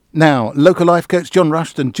Now, local life coach John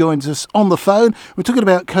Rushton joins us on the phone. We're talking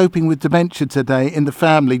about coping with dementia today in the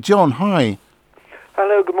family. John, hi.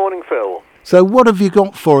 Hello, good morning, Phil. So what have you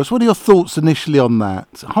got for us? What are your thoughts initially on that?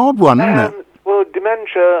 It's a hard one, isn't it? Well,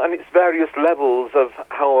 dementia and its various levels of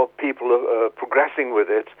how people are progressing with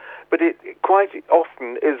it, but it quite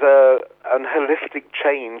often is a holistic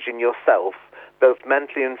change in yourself, both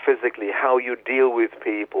mentally and physically, how you deal with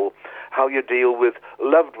people, how you deal with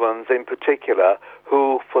loved ones in particular,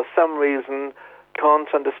 who for some reason can't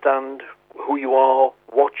understand who you are,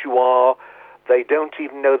 what you are. They don't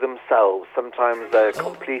even know themselves. Sometimes they're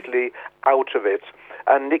completely out of it.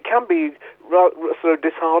 And it can be sort of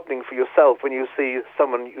disheartening for yourself when you see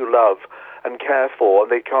someone you love and care for,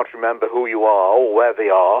 and they can't remember who you are or where they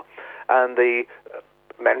are, and they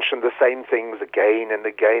mention the same things again and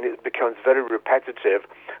again. It becomes very repetitive,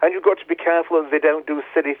 and you've got to be careful that they don't do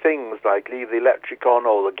silly things like leave the electric on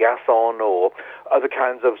or the gas on or other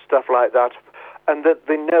kinds of stuff like that, and that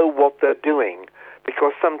they know what they're doing,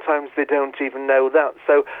 because sometimes they don't even know that.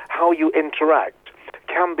 So how you interact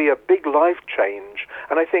can be a big life change,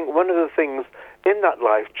 and I think one of the things in that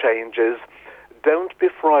life change is don't be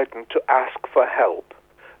frightened to ask for help.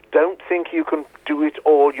 Don't think you can do it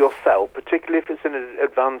all yourself, particularly if it's in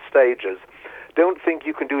advanced stages. Don't think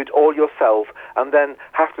you can do it all yourself and then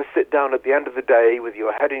have to sit down at the end of the day with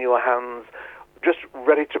your head in your hands, just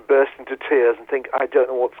ready to burst into tears and think, I don't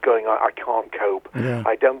know what's going on, I can't cope,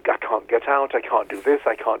 I can't get out, I can't do this,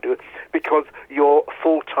 I can't do it, because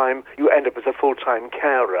you end up as a full-time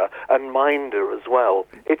carer and minder as well.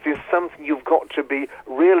 It is something you've got to be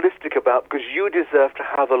realistic about, because you deserve to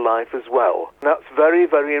have a life as well. And that's very,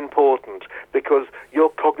 very important, because your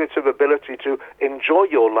cognitive ability to enjoy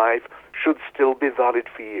your life should still be valid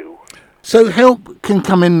for you. So help can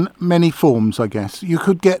come in many forms, I guess. You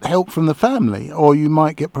could get help from the family, or you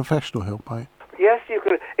might get professional help, right? Yes, you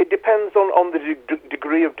could. It depends on the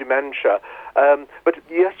degree of dementia. But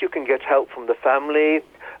yes, you can get help from the family.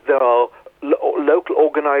 There are local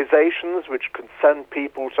organisations which can send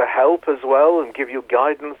people to help as well and give you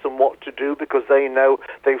guidance on what to do, because they know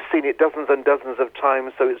they've seen it dozens and dozens of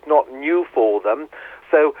times, so it's not new for them.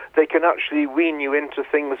 So they can actually wean you into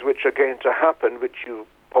things which are going to happen, which you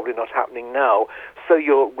probably not happening now, so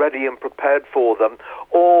you're ready and prepared for them.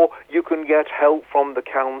 Or you can get help from the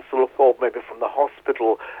council or maybe from the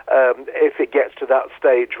hospital if it gets to that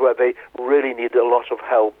stage where they really need a lot of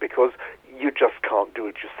help, because you just can't do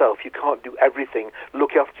it yourself. You can't do everything.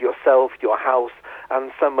 Look after yourself, your house,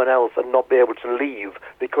 and someone else, and not be able to leave,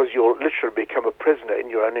 because you'll literally become a prisoner in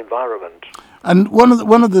your own environment. And one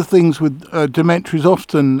of the things with dementia is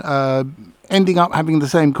often ending up having the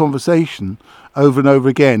same conversation over and over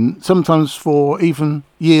again, sometimes for even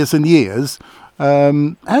years and years.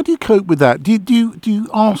 How do you cope with that? Do you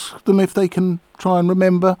ask them if they can try and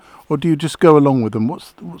remember, or do you just go along with them?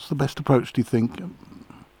 What's the best approach, do you think?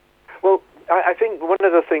 Well, I think one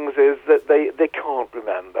of the things is that they can't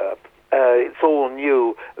remember. It's all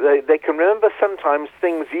new. They can remember sometimes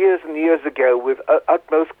things years and years ago with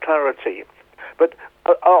utmost clarity, but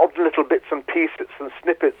odd little bits and pieces and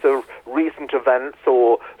snippets of recent events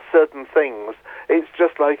or certain things, it's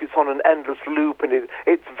just like it's on an endless loop, and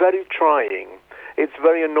it's very trying. It's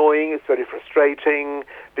very annoying, it's very frustrating,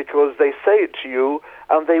 because they say it to you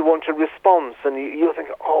and they want a response, and you think,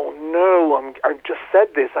 oh no, I've just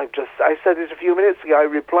said this, I said it a few minutes ago, I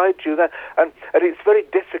replied to you that, and it's very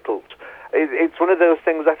difficult. It's one of those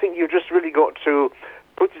things, I think you've just really got to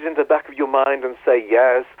put it in the back of your mind and say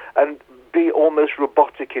yes, and be almost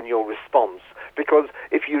robotic in your response, because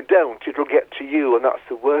if you don't, it'll get to you, and that's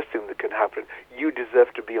the worst thing that can happen. You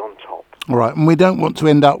deserve to be on top. All right, and we don't want to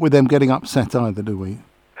end up with them getting upset either, do we?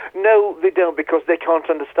 No, they don't, because they can't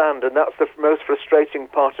understand, and that's the most frustrating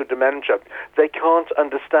part of dementia. They can't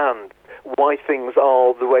understand why things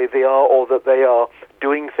are the way they are, or that they are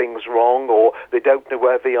doing things wrong, or they don't know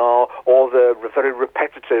where they are, or they're very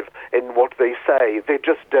repetitive in what they say. They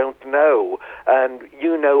just don't know. And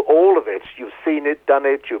you know all of it. You've seen it, done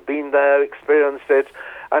it, you've been there, experienced it,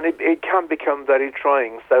 and it can become very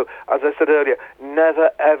trying. So, as I said earlier,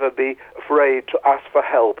 never ever be afraid to ask for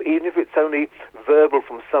help, even if it's only verbal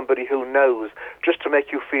from somebody who knows, just to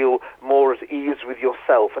make you feel more at ease with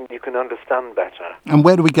yourself and you can understand better. And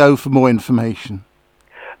where do we go for more information?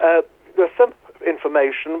 There's some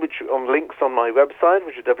information which on links on my website,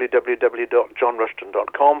 which is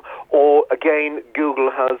www.johnrushton.com, or again, Google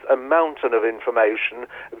has a mountain of information,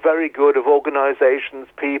 very good, of organisations,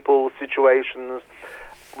 people, situations,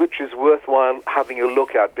 which is worthwhile having a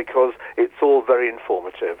look at, because it's all very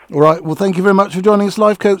informative. All right, well, thank you very much for joining us,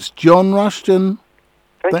 Life Coach John Rushton.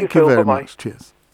 Thank you, Phil. very Bye-bye. much. Cheers.